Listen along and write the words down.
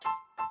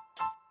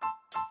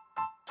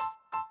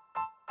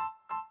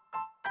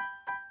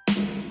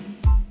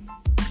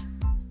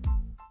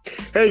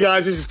Hey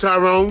guys, this is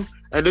Tyrone,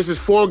 and this is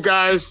four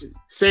guys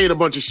saying a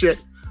bunch of shit.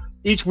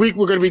 Each week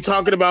we're going to be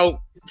talking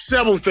about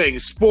several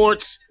things: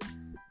 sports,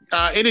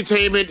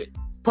 entertainment,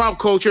 pop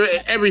culture,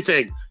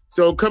 everything.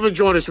 So come and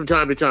join us from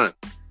time to time.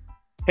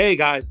 Hey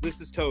guys,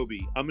 this is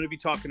Toby. I'm going to be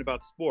talking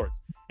about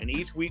sports, and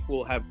each week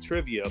we'll have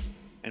trivia.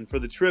 And for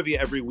the trivia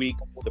every week,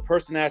 the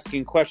person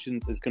asking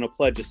questions is going to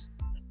pledge a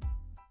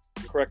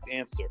correct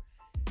answer.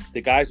 The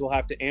guys will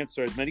have to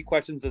answer as many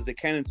questions as they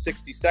can in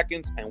 60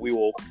 seconds, and we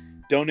will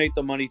donate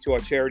the money to our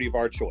charity of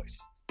our choice.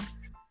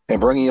 And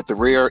bringing up the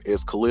rear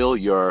is Khalil,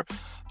 your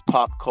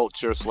pop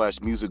culture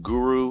 / music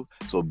guru.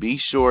 So be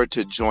sure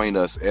to join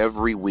us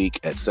every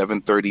week at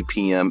 7:30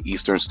 p.m.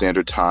 Eastern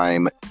Standard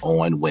Time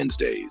on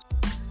Wednesdays.